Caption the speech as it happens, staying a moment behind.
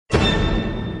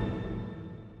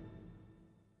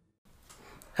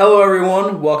Hello,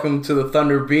 everyone. Welcome to the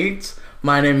Thunder Beats.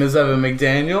 My name is Evan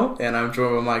McDaniel, and I'm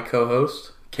joined by my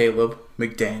co-host, Caleb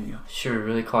McDaniel. Should we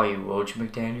really call you Woj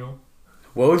McDaniel?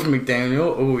 Woj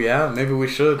McDaniel? Oh, yeah, maybe we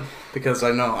should, because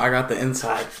I know I got the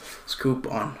inside scoop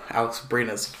on Alex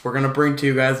Abrinas. We're going to bring to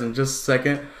you guys in just a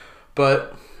second,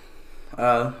 but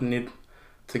need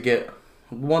to get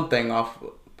one thing off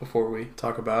before we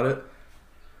talk about it.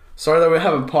 Sorry that we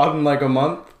haven't podded in like a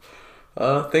month.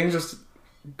 Things just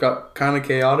got kind of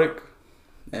chaotic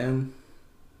and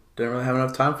didn't really have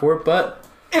enough time for it, but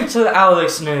into the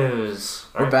Alex news.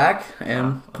 We're back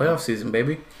and playoff season,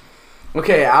 baby.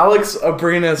 Okay, Alex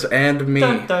Abrinas and me.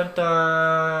 Dun, dun,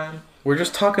 dun. We're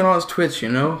just talking on his Twitch, you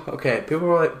know? Okay, people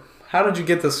are like, how did you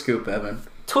get the scoop, Evan?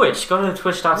 Twitch. Go to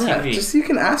twitch.tv. Yeah, just you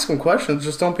can ask him questions.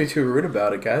 Just don't be too rude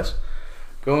about it, guys.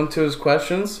 Go into his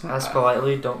questions. Ask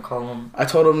politely. Don't call him. I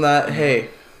told him that, hey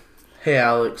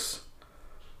Alex,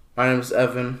 my name is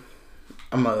Evan.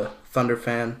 I'm a Thunder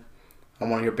fan. I'm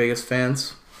one of your biggest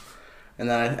fans. And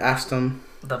then I asked him,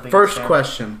 first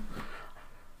question.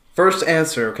 First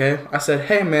answer, okay? I said,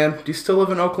 hey man, do you still live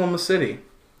in Oklahoma City?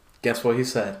 Guess what he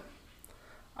said?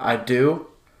 I do,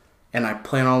 and I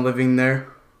plan on living there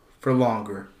for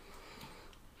longer.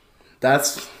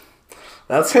 That's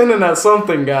hinting at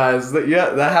something, guys. That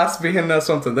has to be hinting at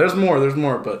something. There's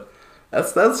more, but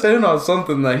that's hitting on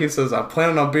something that he says, I'm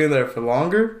planning on being there for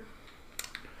longer.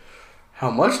 How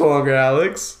much longer,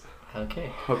 Alex?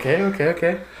 Okay.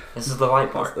 This is the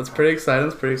light part. That's pretty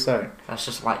exciting. That's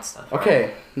just light stuff. Okay,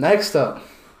 right? Next up.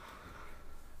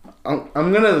 I'm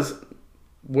going to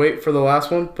wait for the last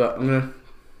one, but I'm going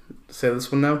to say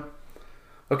this one now.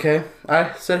 Okay,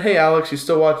 I said, hey, Alex, you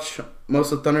still watch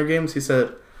most of the Thunder games? He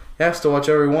said, yeah, I still watch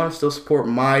every one. Still support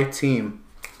my team.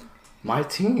 My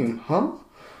team, huh?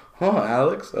 Huh,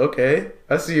 Alex? Okay.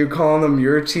 I see you calling them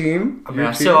your team. I mean,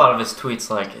 I see a lot of his tweets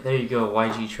like, there you go,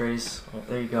 YG Trace.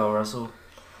 There you go, Russell.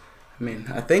 I mean,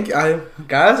 I think I'm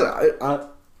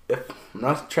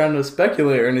not trying to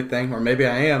speculate or anything, or maybe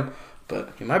I am,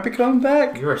 but he might be coming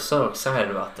back. You are so excited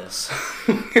about this.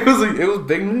 It was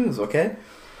big news, okay?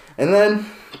 And then,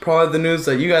 probably the news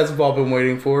that you guys have all been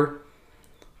waiting for.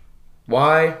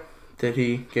 Why did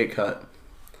he get cut?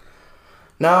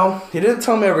 Now, he didn't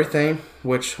tell me everything,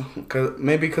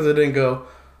 maybe because I didn't go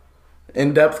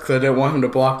in depth because I didn't want him to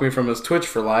block me from his Twitch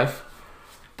for life.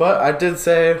 But I did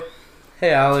say,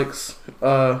 hey Alex,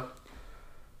 can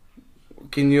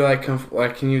you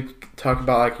talk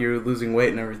about like you're losing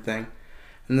weight and everything?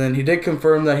 And then he did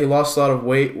confirm that he lost a lot of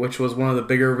weight, which was one of the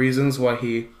bigger reasons why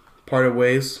he parted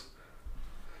ways.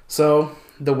 So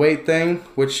the weight thing,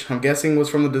 which I'm guessing was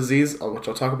from the disease, which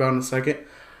I'll talk about in a second,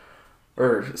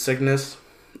 or sickness.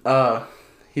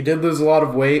 He did lose a lot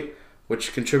of weight,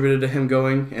 which contributed to him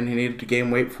going, and he needed to gain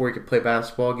weight before he could play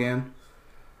basketball again.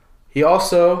 He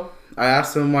also, I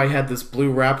asked him why he had this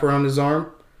blue wrap around his arm.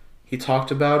 He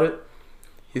talked about it.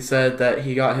 He said that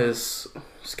he got his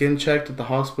skin checked at the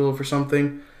hospital for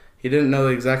something. He didn't know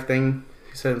the exact thing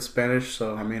he said in Spanish,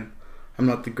 so, I mean, I'm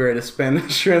not the greatest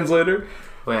Spanish translator.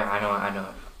 Wait, I know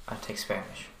it. I take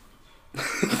Spanish.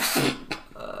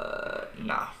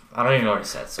 Nah. I don't even know what he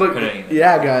said, so but,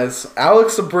 yeah, guys,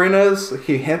 Alex Abrinas,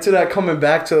 he hinted at coming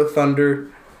back to the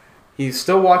Thunder. He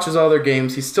still watches all their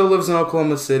games. He still lives in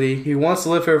Oklahoma City. He wants to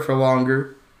live here for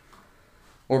longer.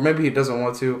 Or maybe he doesn't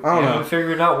want to. I don't know. You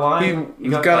figured out why?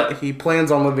 He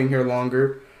plans on living here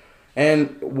longer.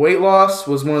 And weight loss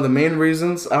was one of the main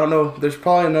reasons. I don't know. There's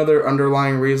probably another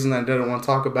underlying reason I didn't want to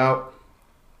talk about.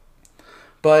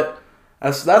 But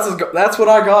that's what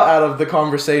I got out of the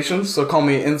conversation. So call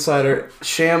me Insider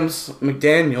Shams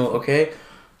McDaniel, okay?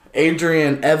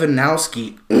 Adrian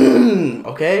Evanowski,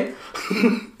 okay?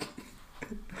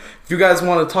 If you guys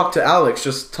want to talk to Alex,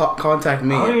 just contact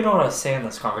me. I don't even know what to say in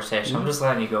this conversation. I'm just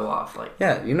letting you go off.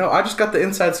 Yeah, I just got the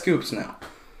inside scoops now.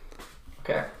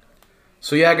 Okay.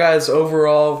 So yeah, guys,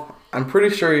 overall, I'm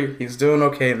pretty sure he's doing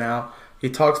okay now.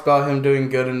 He talks about him doing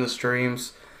good in the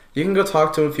streams. You can go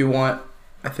talk to him if you want.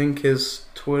 I think his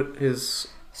Twitch is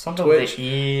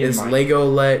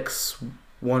LegoLex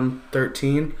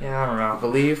 113. Yeah, I don't know. I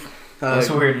believe. That's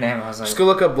a weird name. I was like, just go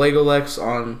look up LegoLex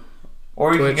on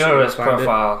or you Twitch can go to his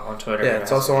profile on Twitter. Yeah,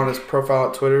 it's also on his profile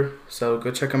at Twitter. So go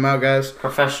check him out, guys.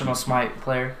 Professional Smite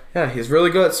player. Yeah, he's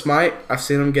really good at Smite. I've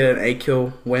seen him get an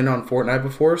 8-kill win on Fortnite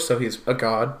before, so he's a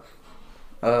god.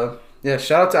 Yeah,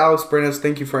 shout out to Alex Abrinas.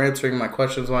 Thank you for answering my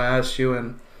questions when I asked you,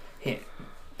 and he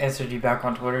answered you back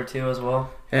on Twitter too as well.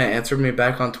 Yeah, answered me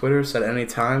back on Twitter, said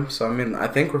anytime. So, I mean, I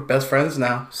think we're best friends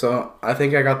now. So, I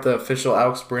think I got the official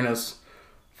Alex Abrinas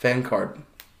fan card.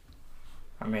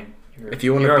 I mean, if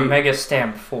you want you're to be a mega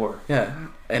stan before. Yeah,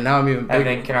 and now I'm even bigger.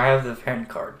 Evan, can I have the fan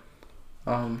card?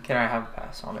 Can I have a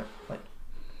pass on it? Like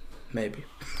Maybe.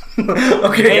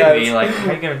 Okay, maybe. guys. Like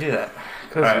how are you gonna do that?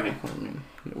 Alright.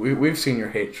 We've seen your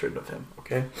hatred of him.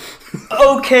 Okay.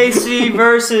 OKC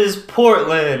versus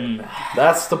Portland.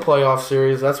 That's the playoff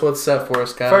series. That's what's set for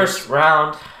us, guys. First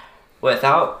round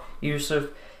without Yusuf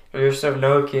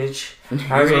Nurkic.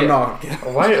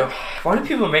 Why do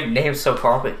people make names so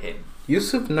complicated?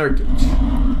 Yusuf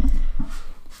Nurkic.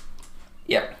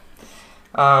 Yeah.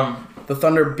 The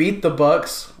Thunder beat the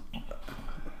Bucks.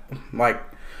 Like,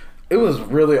 it was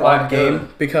really odd game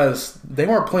because they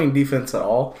weren't playing defense at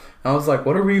all. And I was like,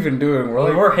 what are we even doing? We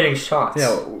were hitting shots.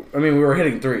 Yeah, I mean, we were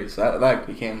hitting threes. That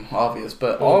became obvious.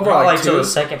 But all of our like till the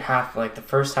second half, like the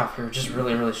first half, we were just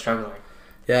really, really struggling.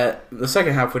 Yeah, the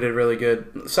second half we did really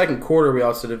good. The second quarter we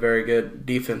also did very good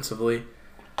defensively.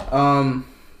 They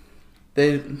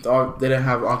didn't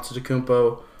have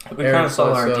Antetokounmpo. We kind of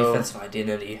saw our defensive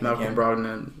identity. Malcolm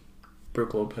Brogdon,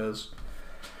 Brook Lopez.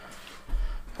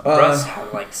 Russ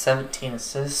had like 17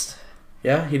 assists.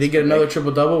 Yeah, he did get another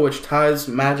triple-double, which ties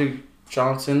Magic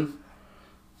Johnson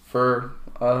for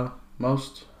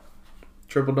most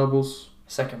triple-doubles.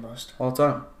 Second most. All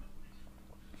time.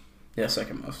 Yeah,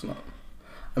 second most. No.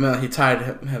 I mean, he tied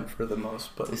him for the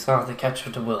most. But he still have to catch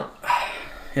up to Will.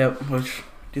 Yep, which,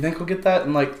 do you think we'll get that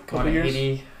in like a couple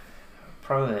years?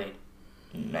 Probably like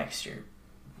next year.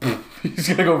 He's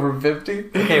going to go for 50?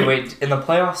 Okay, wait. In the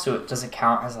playoffs, does it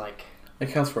count as like... It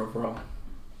counts for overall.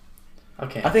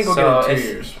 Okay, I think we'll get it in 2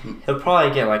 years. He'll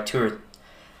probably get like he'll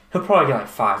probably get like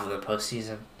 5 of the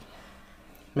postseason.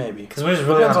 Maybe. Because we're just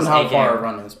really on his how A far game. Our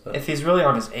run is. But. If he's really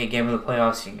on his A game of the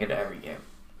playoffs, he can get it every game.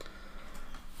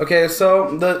 Okay,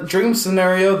 so the dream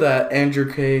scenario that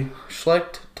Andrew K.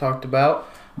 Schlecht talked about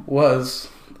was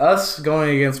us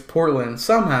going against Portland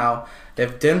somehow.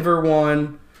 If Denver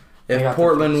won, if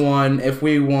Portland won, if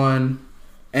we won.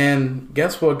 And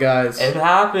guess what, guys? It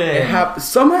happened.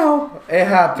 Somehow, it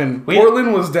happened.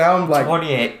 Portland was down like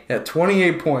 28. Yeah,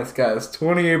 28 points, guys.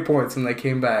 28 points, and they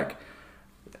came back.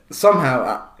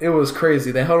 Somehow, it was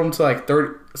crazy. They held them to like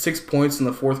 36 points in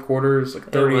the fourth quarter. It was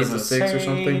like 38-6 or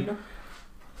something.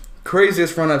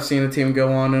 Craziest run I've seen a team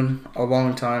go on in a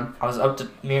long time.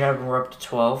 Me and Evan were up to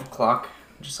 12 o'clock.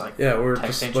 Just like we were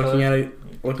just looking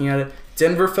at it.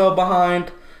 Denver fell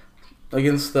behind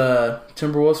against the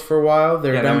Timberwolves for a while.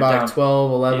 They were down by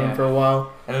 12, 11 for a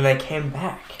while. And then they came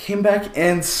back.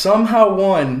 And somehow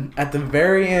won. At the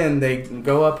very end, they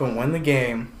go up and win the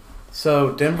game.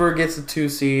 So Denver gets the 2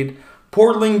 seed.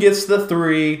 Portland gets the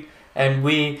 3. And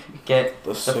we get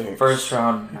the first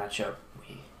round matchup.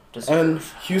 And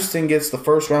Houston gets the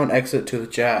first round exit to the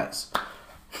Jazz.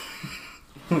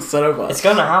 Instead of us. It's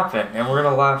going to happen. And we're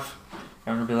going to laugh.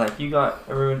 And we're going to be like, you got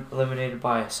everyone eliminated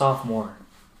by a sophomore.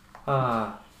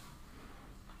 No,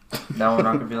 we're not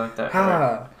going to be like that.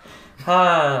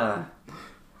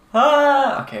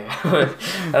 Okay.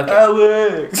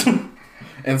 Alex!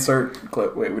 Insert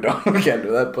clip. Wait, we can't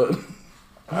do that, but...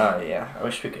 yeah. I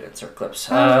wish we could insert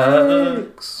clips.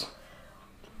 Alex!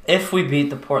 If we beat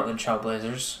the Portland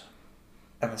Trailblazers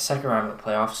in the second round of the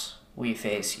playoffs, we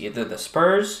face either the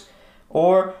Spurs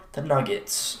or the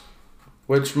Nuggets.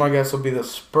 Which my guess will be the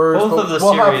Spurs. Both of the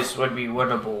series would be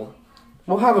winnable.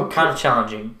 We'll have a kind of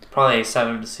challenging. Probably a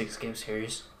 7 to 6 game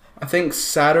series. I think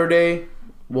Saturday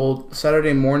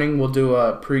morning we'll do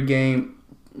a pregame,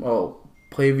 playoff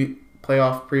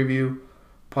preview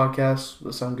podcast. Does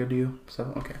that sound good to you?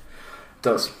 Okay, it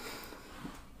does.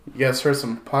 You guys heard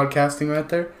some podcasting right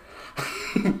there.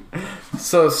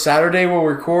 So Saturday we'll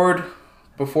record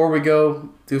before we go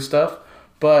do stuff.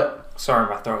 But sorry,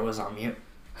 my throat was on mute.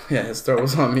 Yeah, his throat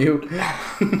was on mute.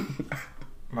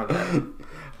 My bad.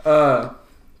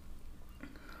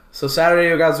 So Saturday,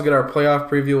 you guys will get our playoff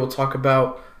preview. We'll talk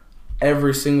about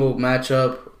every single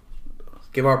matchup,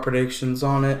 give our predictions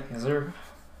on it. Yes, sir.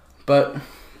 But,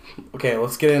 okay,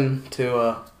 let's get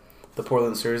into the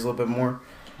Portland series a little bit more.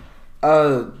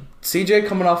 CJ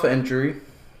coming off an injury.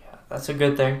 Yeah, that's a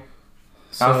good thing.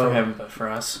 Not for him, but for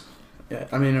us. Yeah,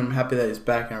 I mean, I'm happy that he's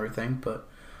back and everything, but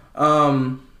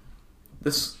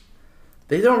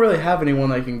they don't really have anyone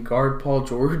that can guard Paul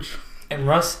George. And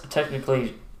Russ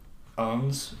technically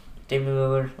owns Damian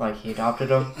Lillard, like he adopted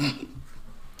him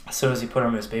as soon as he put him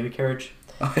in his baby carriage.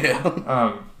 Oh,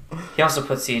 yeah. He also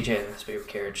put CJ in his baby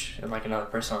carriage and like another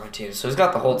person on the team, so he's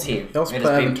got the whole team. He also put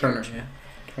Evan Turner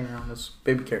on his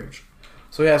baby carriage,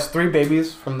 so he has 3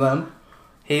 babies from them.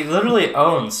 He literally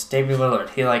owns Damian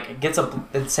Lillard. He like gets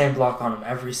the same block on him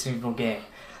every single game.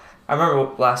 I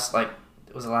remember last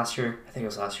year? I think it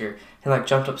was last year. He like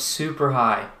jumped up super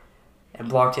high and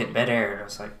blocked it midair, and it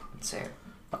was like insane.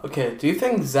 Okay, do you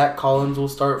think Zach Collins will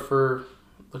start for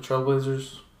the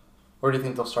Trailblazers? Or do you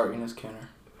think they'll start Enes Kanter?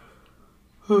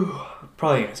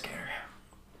 Probably Enes Kanter.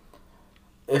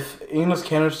 If Enes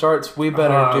Kanter starts, we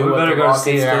better do we what better the go to Rockets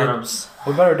Steven did. Adams.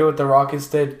 We better do what the Rockets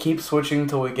did. Keep switching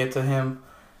until we get to him.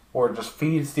 Or just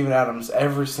feed Steven Adams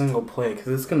every single play. Because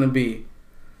it's going to be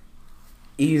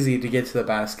easy to get to the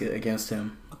basket against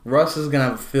him. Russ is going to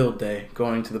have a field day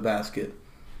going to the basket.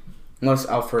 Unless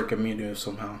Alfred Camino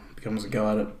somehow becomes a go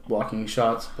at it blocking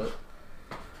shots. But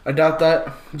I doubt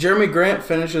that. Jeremy Grant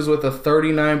finishes with a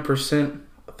 39%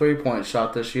 three-point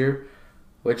shot this year.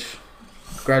 Which,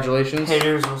 congratulations.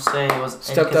 Haters will say it was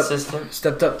inconsistent.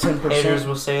 Stepped up 10%. Haters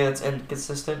will say that's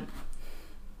inconsistent.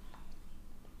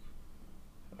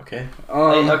 Okay.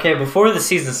 Okay, before the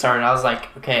season started, I was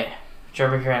like, okay,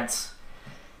 Jeremy Grant's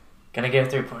gonna get a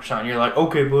three-point shot. And you're like,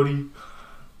 okay, buddy.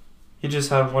 He just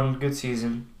had one good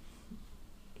season.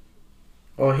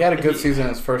 Well, he had a good season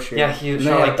his first year. Yeah, he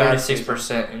shot like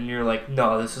 36%, and you're like,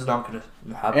 no, this is not gonna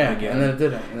happen again. And then it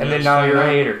didn't. And then now you're a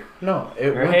hater. No,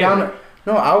 it went down.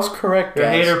 No, I was correct,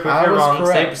 guys. You're a hater, but you're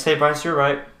wrong. Say Bryce, you're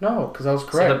right. No, because I was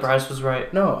correct. Say that Bryce was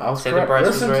right. No, I was Say correct. that Bryce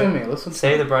Listen was right. to me. Listen.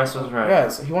 Say that Bryce was right.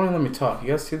 Guys, he won't even let me talk. You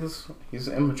guys see this? He's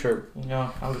immature. You know,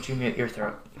 how would you mute your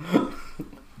throat?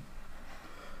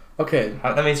 Okay.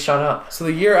 That means shut up. So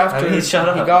the year after he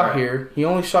got right. here, he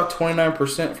only shot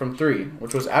 29% from three,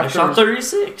 which was after. He shot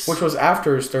 36. Which was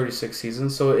after his 36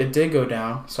 season, so it did go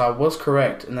down. So I was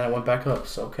correct, and then it went back up.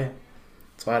 So okay,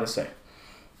 that's all I had to say.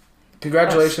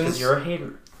 Congratulations. Because you're a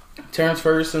hater. Terrence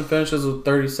Ferguson finishes with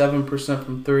 37%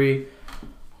 from three,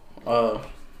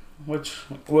 which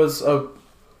was about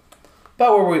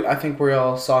where I think we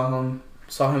all saw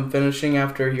him finishing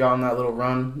after he got on that little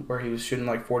run where he was shooting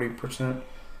like 40%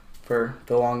 for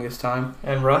the longest time.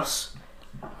 And Russ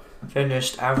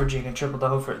finished averaging a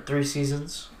triple-double for 3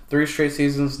 seasons. 3 straight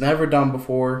seasons, never done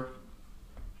before.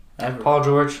 Ever. Paul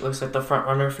George looks like the front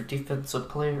runner for Defensive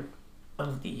Player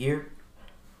of the Year.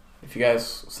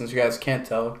 Since you guys can't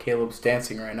tell, Caleb's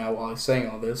dancing right now while he's saying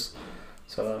all this.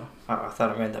 So. I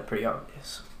thought I made that pretty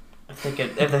obvious. If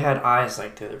they had eyes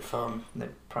like through their phone, they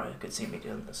probably could see me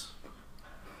doing this.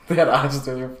 They had eyes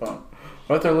through their phone.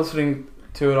 What if they're listening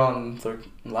to it on their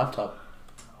laptop?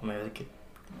 Well, maybe they could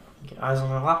get eyes on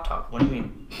their laptop. What do you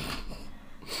mean?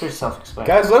 It's pretty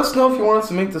self-explanatory. Guys, let us know if you want us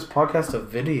to make this podcast a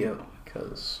video,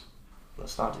 because...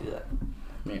 Let's not do that.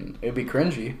 I mean, it'd be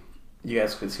cringy. You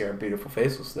guys could see our beautiful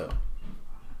faces, though.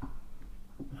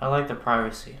 I like the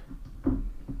privacy.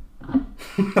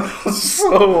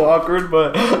 So awkward,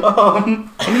 but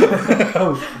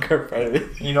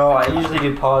you know, I usually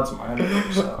do pods in my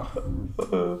underwear, so.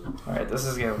 Alright, this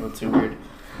is getting a little too weird.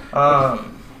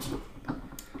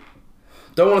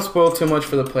 Don't want to spoil too much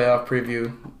for the playoff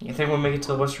preview. You think we'll make it to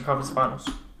the Western Conference Finals?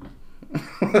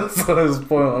 So it's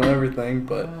spoiling everything,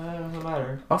 but it doesn't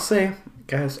matter. I'll say,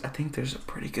 guys, I think there's a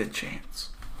pretty good chance.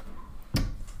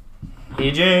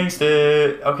 He jinxed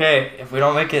it. Okay, if we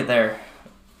don't make it there,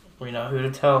 we know who to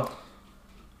tell.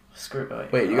 Screw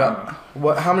it. Wait, you got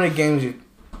what? How many games you?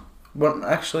 What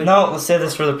actually? No, let's say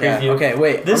this for the preview. Yeah, okay,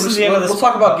 wait. This is the end of this. We'll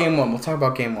talk about game one. We'll talk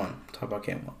about game one.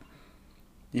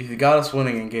 You got us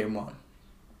winning in game one.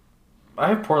 I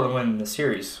have Portland winning the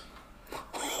series.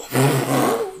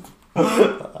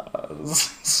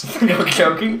 You're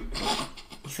joking?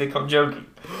 You think I'm joking?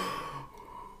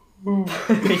 You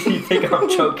think I'm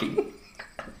joking?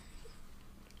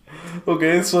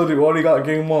 Okay, so what do you got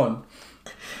game one?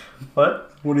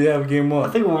 What? What do you have game one?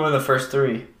 I think we'll win the first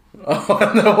 3. Oh,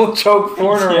 and then we'll choke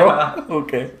 4 in a row.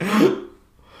 Okay.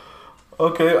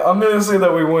 Okay, I'm gonna say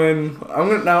that we win.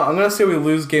 I'm gonna say we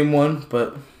lose game one,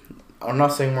 but I'm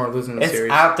not saying we're losing the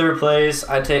series. It's at their place.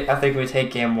 I think we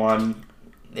take game 1.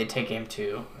 They take game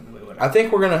 2, and we win. I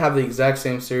think we're gonna have the exact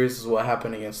same series as what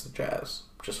happened against the Jazz,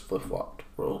 just flip flopped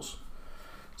rules.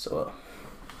 So.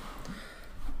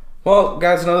 Well,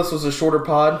 guys, I know this was a shorter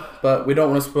pod, but we don't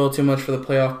want to spoil too much for the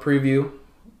playoff preview,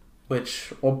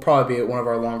 which will probably be one of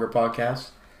our longer podcasts.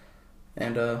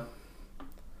 And,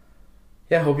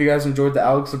 yeah, hope you guys enjoyed the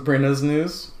Alex Abrines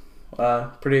news.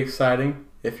 Pretty exciting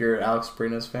if you're an Alex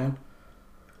Abrines fan.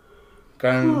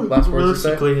 Got any last words to say?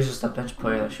 Basically, he's just a bench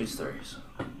player that shoots threes.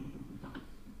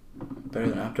 Better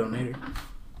than Abdel Nader.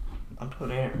 Abdel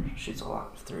Nader shoots a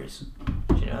lot of threes.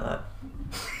 Did you know that?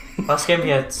 Last game he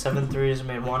had 7 threes and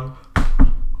made 1.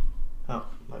 Oh,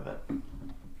 my bad.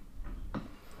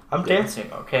 I'm dancing,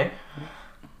 okay?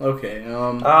 Okay,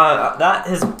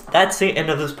 that's the end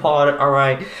of this pod.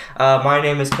 Alright. My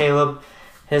name is Caleb.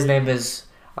 His name is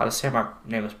my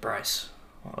name is Bryce.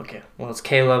 Okay. Well, it's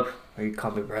Caleb. Or you can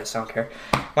call me Bryce, I don't care.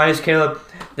 My name is Caleb.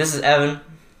 This is Evan.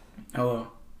 Hello.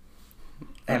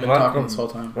 And I've been talking this whole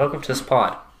time. Welcome to this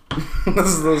pod. This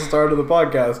is the start of the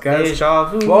podcast, guys. Deja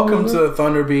vu. Welcome to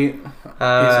Thunderbeat. Peace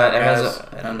out, guys.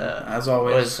 And as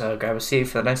always, grab a seat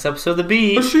for the next episode of The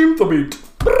Beat. Ashim the Beat.